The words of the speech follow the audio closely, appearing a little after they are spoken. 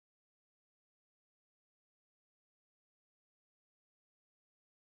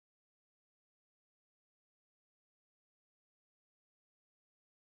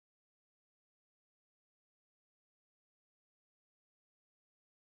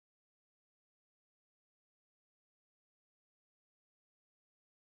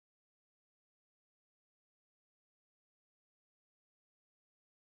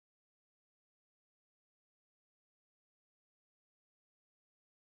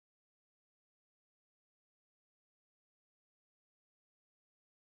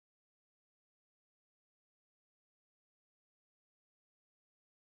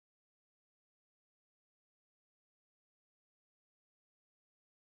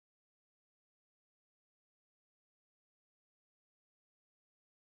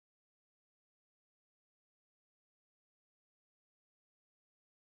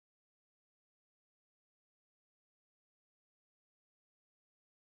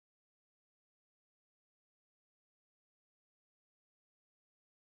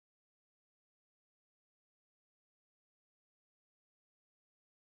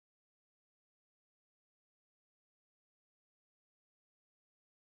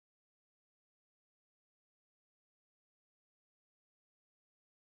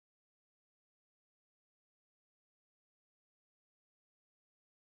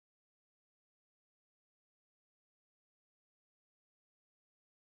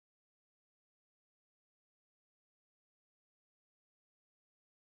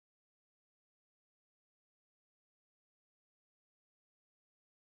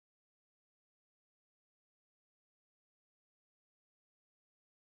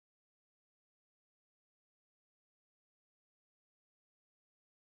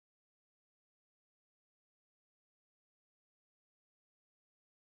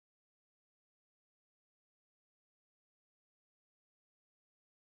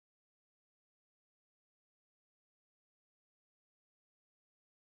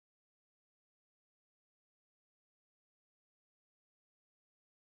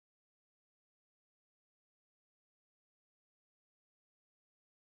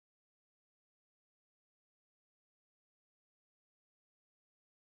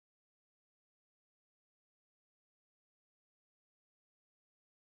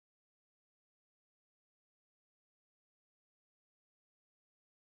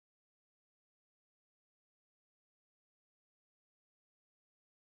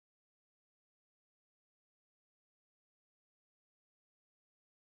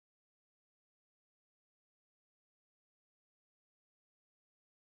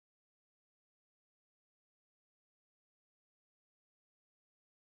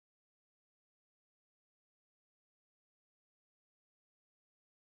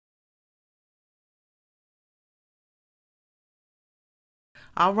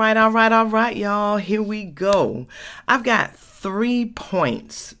All right, y'all. Here we go. I've got 3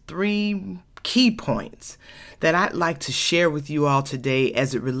 points, 3 key points that I'd like to share with you all today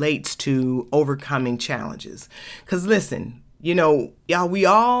as it relates to overcoming challenges. Because listen, y'all, we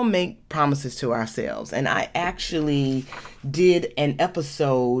all make promises to ourselves. And I actually did an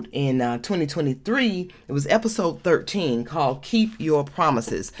episode in 2023. It was episode 13 called Keep Your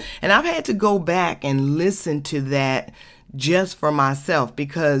Promises. And I've had to go back and listen to that just for myself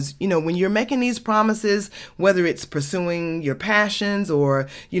because, when you're making these promises, whether it's pursuing your passions or,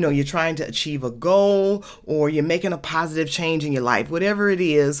 you're trying to achieve a goal or you're making a positive change in your life, whatever it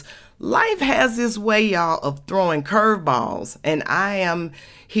is, life has this way, y'all, of throwing curveballs. And I am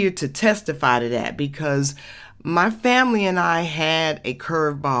here to testify to that because my family and I had a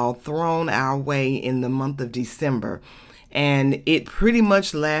curveball thrown our way in the month of December, and it pretty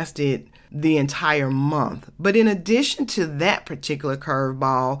much lasted the entire month. But in addition to that particular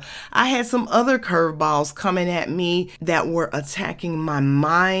curveball, I had some other curveballs coming at me that were attacking my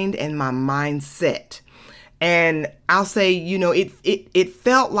mind and my mindset. And I'll say, it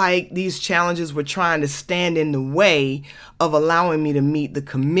felt like these challenges were trying to stand in the way of allowing me to meet the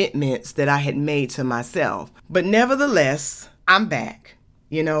commitments that I had made to myself. But nevertheless, I'm back,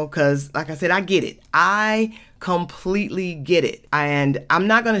 because like I said, I get it. I completely get it. And I'm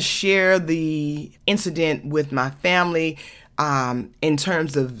not going to share the incident with my family in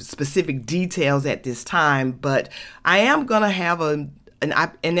terms of specific details at this time, but I am going to have an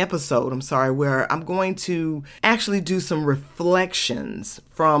episode, where I'm going to actually do some reflections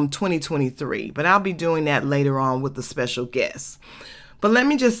from 2023, but I'll be doing that later on with a special guest. But let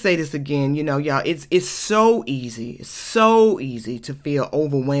me just say this again, y'all, it's so easy to feel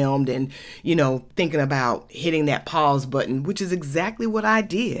overwhelmed and, thinking about hitting that pause button, which is exactly what I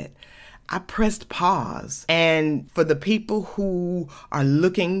did. I pressed pause. And for the people who are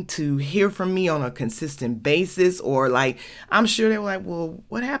looking to hear from me on a consistent basis, or I'm sure they were like, well,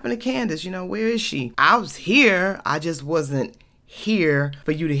 what happened to Candace? Where is she? I was here. I just wasn't here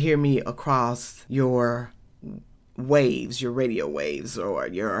for you to hear me across your waves, your radio waves, or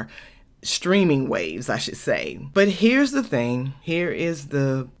your streaming waves, I should say. But here's the thing. Here is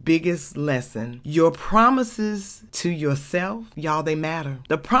the biggest lesson. Your promises to yourself, y'all, they matter.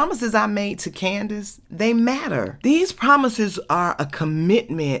 The promises I made to Candace, they matter. These promises are a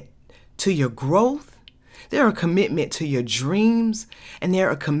commitment to your growth. They're a commitment to your dreams, and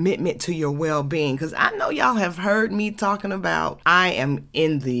they're a commitment to your well-being. Because I know y'all have heard me talking about I am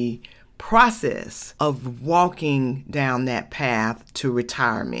in the process of walking down that path to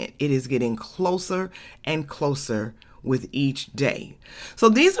retirement. It is getting closer and closer with each day. So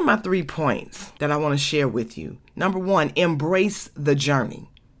these are my 3 points that I want to share with you. Number 1, embrace the journey.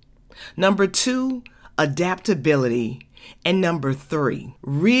 Number 2, adaptability. And number 3,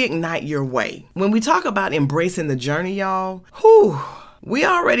 reignite your way. When we talk about embracing the journey, y'all, we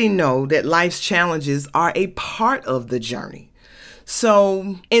already know that life's challenges are a part of the journey.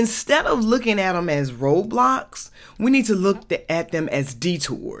 So instead of looking at them as roadblocks, we need to look at them as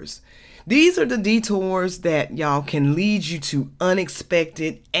detours. These are the detours that y'all can lead you to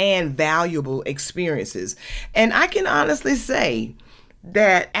unexpected and valuable experiences. And I can honestly say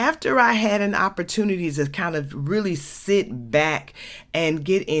that after I had an opportunity to kind of really sit back and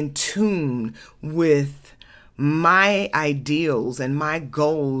get in tune with my ideals and my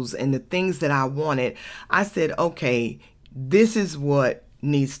goals and the things that I wanted, I said, okay, this is what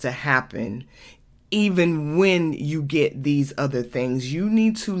needs to happen. Even when you get these other things, you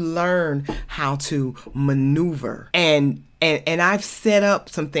need to learn how to maneuver. And I've set up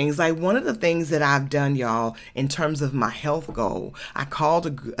some things. Like one of the things that I've done, y'all, in terms of my health goal, I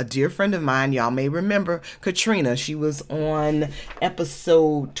called a dear friend of mine. Y'all may remember Katrina. She was on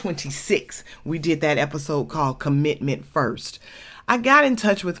episode 26. We did that episode called Commitment First. I got in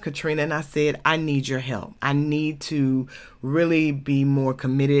touch with Katrina and I said, I need your help. I need to really be more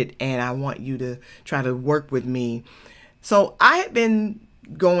committed and I want you to try to work with me. So I had been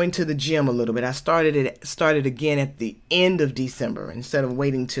going to the gym a little bit. I started again at the end of December instead of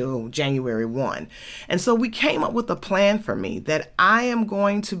waiting till January 1. And so we came up with a plan for me that I am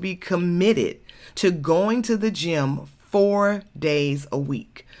going to be committed to going to the gym 4 days a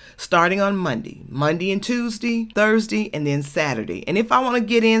week, starting on Monday and Tuesday, Thursday, and then Saturday. And if I want to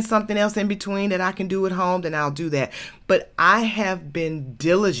get in something else in between that I can do at home, then I'll do that. But I have been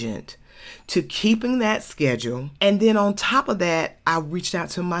diligent to keeping that schedule. And then on top of that, I reached out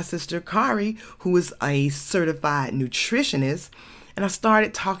to my sister Kari, who is a certified nutritionist. And And I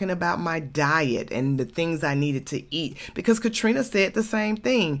started talking about my diet and the things I needed to eat, because Katrina said the same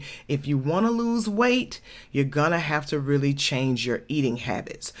thing. If you want to lose weight, you're going to have to really change your eating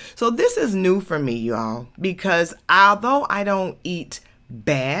habits. So this is new for me, y'all, because although I don't eat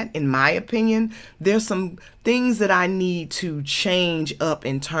bad, in my opinion, there's some things that I need to change up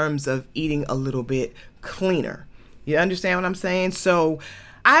in terms of eating a little bit cleaner. You understand what I'm saying? So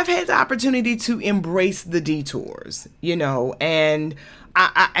I've had the opportunity to embrace the detours, and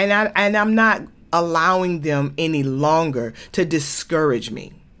I'm not allowing them any longer to discourage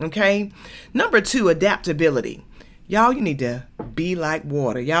me. Okay. Number 2, adaptability. Y'all, you need to be like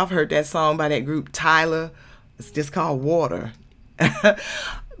water. Y'all have heard that song by that group Tyler. It's just called Water.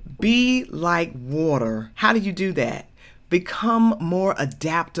 Be like water. How do you do that? Become more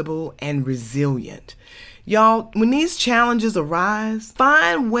adaptable and resilient. Y'all, when these challenges arise,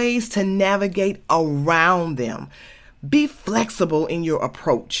 find ways to navigate around them. Be flexible in your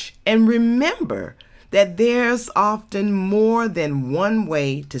approach. And remember that there's often more than one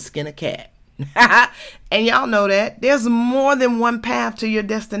way to skin a cat. And y'all know that. There's more than one path to your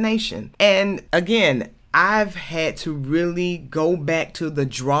destination. And again, I've had to really go back to the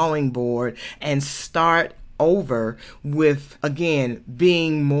drawing board and start over with, again,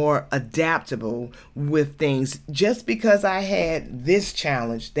 being more adaptable with things. Just because I had this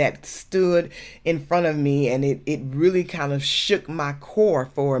challenge that stood in front of me and it really kind of shook my core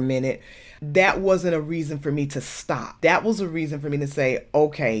for a minute, that wasn't a reason for me to stop. That was a reason for me to say,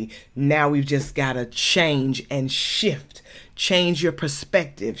 okay, now we've just got to change and shift. Change your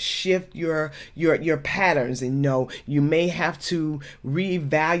perspective, shift your patterns, and you may have to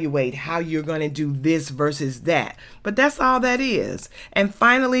reevaluate how you're going to do this versus that. But that's all that is. And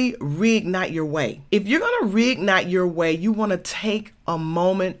finally, reignite your way. If you're going to reignite your way, you want to take a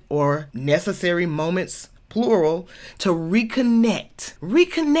moment, or necessary moments, plural, to reconnect.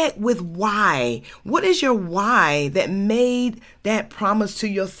 Reconnect with why. What is your why that made that promise to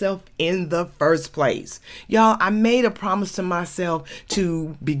yourself in the first place? Y'all, I made a promise to myself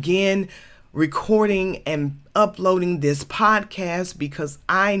to begin recording and uploading this podcast because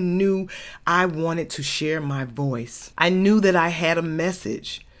I knew I wanted to share my voice. I knew that I had a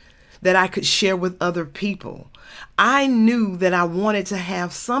message that I could share with other people. I knew that I wanted to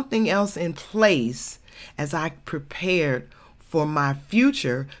have something else in place as I prepared for my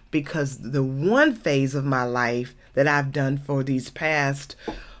future, because the one phase of my life that I've done for these past,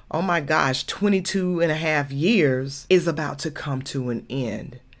 22 and a half years is about to come to an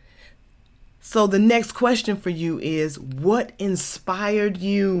end. So the next question for you is, what inspired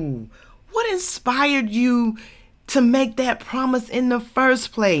you? What inspired you to make that promise in the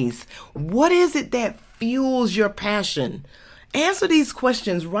first place? What is it that fuels your passion? Answer these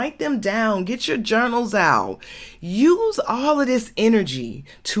questions, write them down, get your journals out. Use all of this energy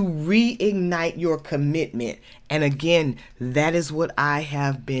to reignite your commitment. And again, that is what I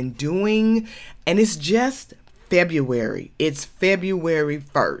have been doing. And it's just February. It's February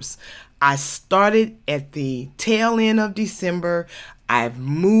 1st. I started at the tail end of December. I've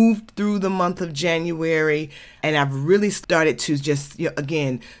moved through the month of January, and I've really started to just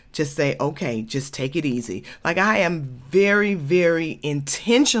say, okay, just take it easy. Like, I am very, very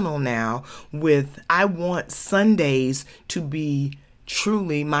intentional now with, I want Sundays to be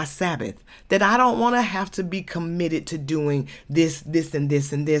truly my Sabbath, that I don't want to have to be committed to doing this, and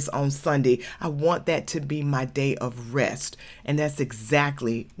this on Sunday. I want that to be my day of rest. And that's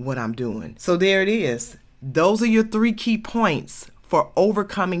exactly what I'm doing. So there it is. Those are your 3 key points for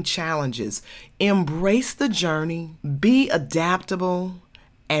overcoming challenges. Embrace the journey, be adaptable,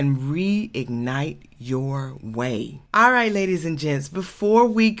 and reignite your way. All right, ladies and gents, before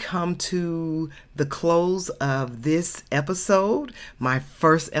we come to the close of this episode, my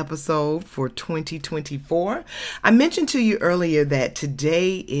first episode for 2024, I mentioned to you earlier that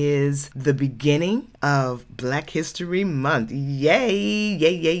today is the beginning of Black History Month. Yay,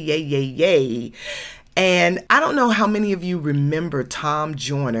 yay, yay, yay, yay, yay. And I don't know how many of you remember Tom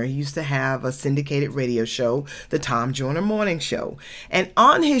Joyner. He used to have a syndicated radio show, the Tom Joyner Morning Show. And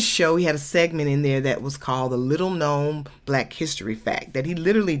on his show, he had a segment in there that was called the Little Known Black History Fact, that he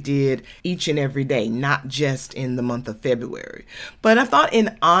literally did each and every day, not just in the month of February. But I thought,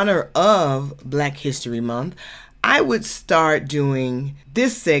 in honor of Black History Month, I would start doing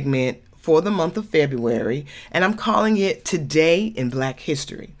this segment for the month of February, and I'm calling it Today in Black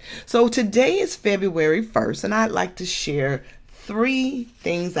History. So today is February 1st, and I'd like to share 3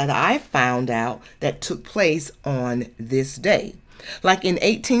 things that I found out that took place on this day. Like in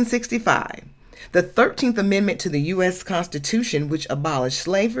 1865, the 13th Amendment to the U.S. Constitution, which abolished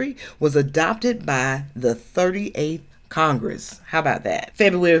slavery, was adopted by the 38th Congress. How about that?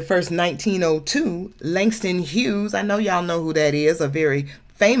 February 1st, 1902, Langston Hughes, I know y'all know who that is, a very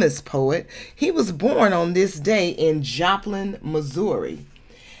famous poet. He was born on this day in Joplin, Missouri.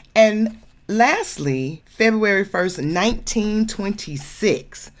 And lastly, February 1st,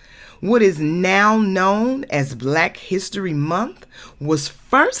 1926, what is now known as Black History Month was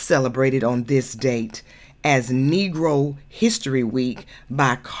first celebrated on this date as Negro History Week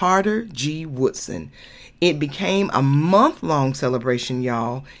by Carter G. Woodson. It became a month-long celebration,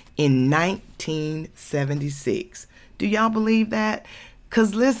 y'all, in 1976. Do y'all believe that?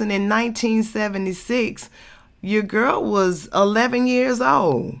 Because listen, in 1976, your girl was 11 years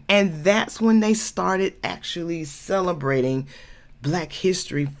old. And that's when they started actually celebrating Black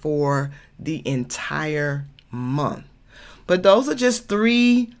history for the entire month. But those are just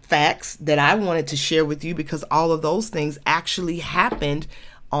 3 facts that I wanted to share with you because all of those things actually happened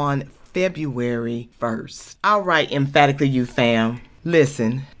on February 1st. All right, emphatically you fam.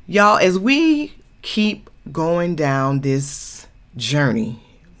 Listen, y'all, as we keep going down this journey,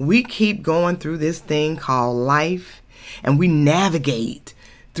 we keep going through this thing called life, and we navigate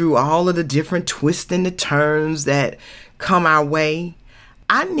through all of the different twists and the turns that come our way.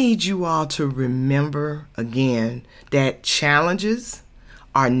 I need you all to remember again that challenges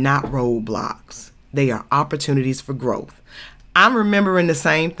are not roadblocks. They are opportunities for growth. I'm remembering the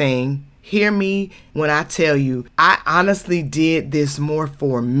same thing. Hear me when I tell you, I honestly did this more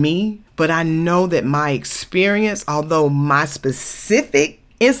for me, but I know that my experience, although my specific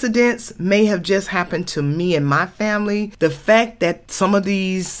incidents may have just happened to me and my family, the fact that some of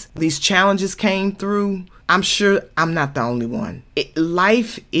these challenges came through, I'm sure I'm not the only one.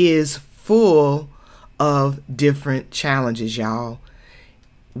 Life is full of different challenges, y'all.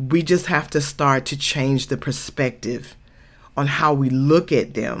 We just have to start to change the perspective on how we look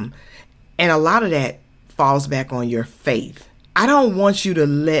at them. And a lot of that falls back on your faith. I don't want you to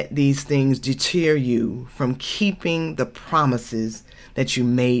let these things deter you from keeping the promises that you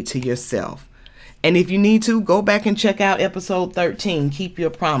made to yourself. And if you need to, go back and check out episode 13, Keep Your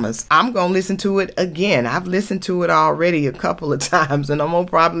Promise. I'm going to listen to it again. I've listened to it already a couple of times, and I'm going to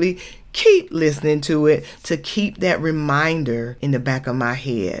probably keep listening to it to keep that reminder in the back of my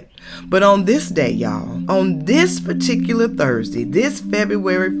head. But on this day, y'all, on this particular Thursday, this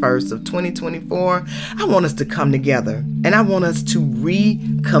February 1st of 2024, I want us to come together and I want us to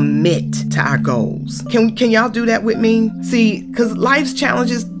recommit to our goals. Can y'all do that with me? See, because life's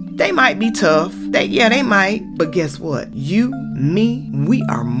challenges, they might be tough. They might. But guess what? You, me, we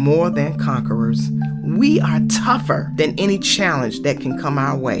are more than conquerors. We are tougher than any challenge that can come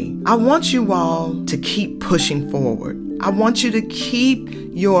our way. I want you all to keep pushing forward. I want you to keep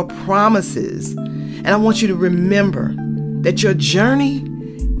your promises. And I want you to remember that your journey,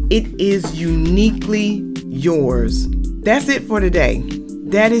 it is uniquely yours. That's it for today.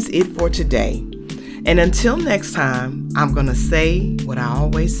 That is it for today. And until next time, I'm going to say what I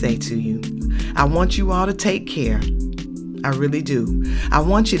always say to you. I want you all to take care. I really do. I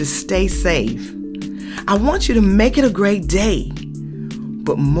want you to stay safe. I want you to make it a great day.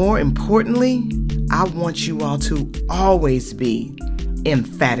 But more importantly, I want you all to always be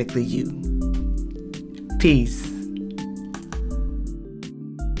emphatically you. Peace.